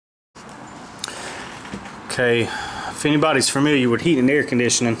Okay, if anybody's familiar with heating and air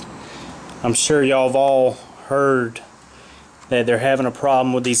conditioning, I'm sure y'all have all heard that they're having a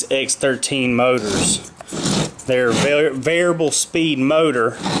problem with these X13 motors. They're a variable speed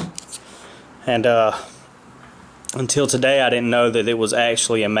motor, and until today I didn't know that it was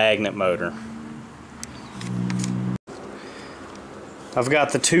actually a magnet motor. I've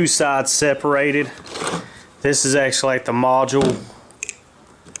got the two sides separated. This is actually like the module.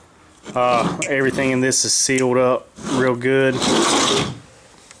 Everything in this is sealed up real good.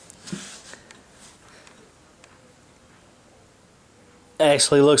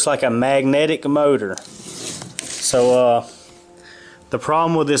 Actually looks like a magnetic motor. So the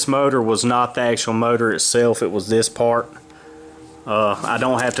problem with this motor was not the actual motor itself, it was this part. I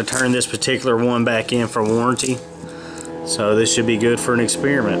don't have to turn this particular one back in for warranty, so this should be good for an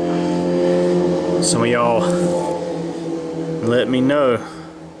experiment. Some of y'all let me know.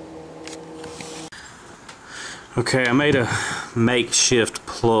 Okay, I made a makeshift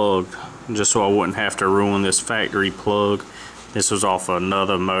plug just so I wouldn't have to ruin this factory plug. This was off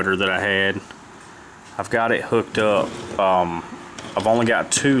another motor that I had. I've got it hooked up. I've only got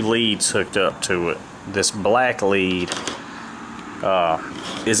two leads hooked up to it. This black lead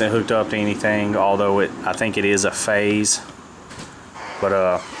isn't hooked up to anything, although I think it is a phase.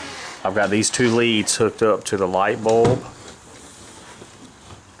 But I've got these two leads hooked up to the light bulb.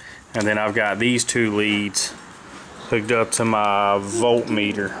 And then I've got these two leads hooked up to my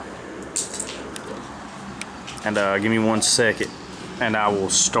voltmeter. And give me 1 second and I will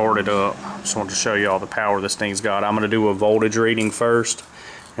start it up. Just want to show you all the power this thing's got. I'm going to do a voltage reading first,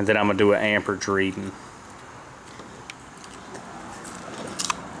 and then I'm going to do an amperage reading.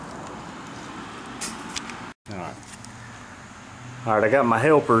 Alright, I got my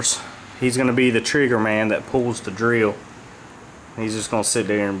helpers. He's going to be the trigger man that pulls the drill. He's just going to sit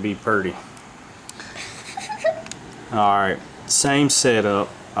there and be pretty. Alright, same setup.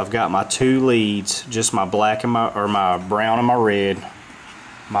 I've got my two leads, just my black and my brown and my red.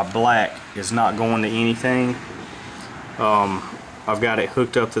 My black is not going to anything. I've got it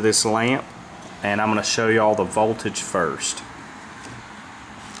hooked up to this lamp, and I'm going to show you all the voltage first.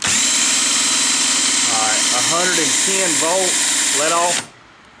 Alright, 110 volts, let off.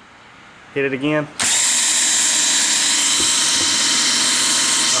 Hit it again.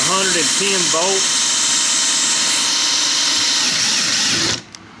 110 volts.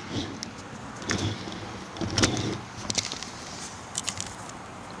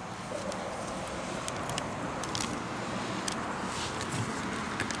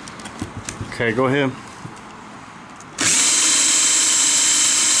 Okay, go ahead.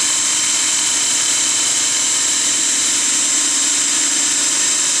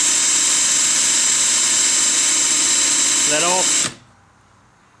 Let off.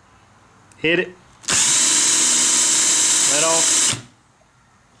 Hit it. Let off.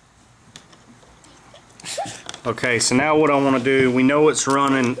 Okay, so now what I want to do, we know it's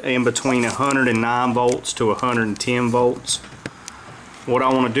running in between 109 volts to 110 volts. What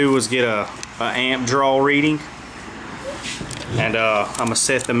I want to do is get a amp draw reading, and I'm going to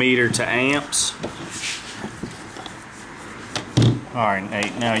set the meter to amps. Alright,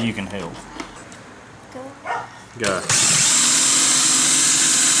 Nate, now you can help. Go.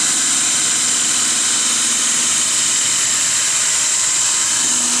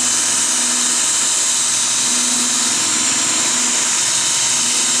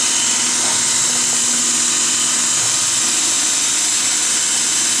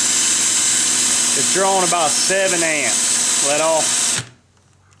 It's drawing about 7 amps. Let off.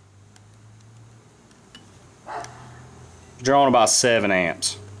 Drawing about 7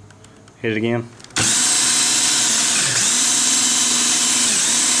 amps. Hit it again.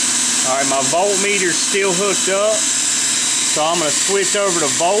 Alright, my voltmeter's still hooked up, so I'm going to switch over to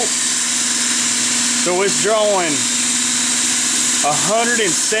volts. So it's drawing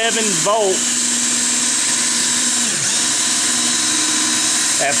 107 volts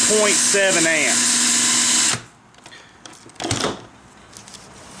at 0.7 amps.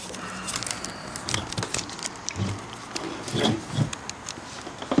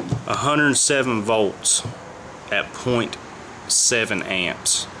 107 volts at 0.7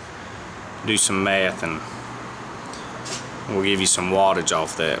 amps. Do some math and we'll give you some wattage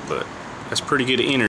off that, but that's pretty good energy.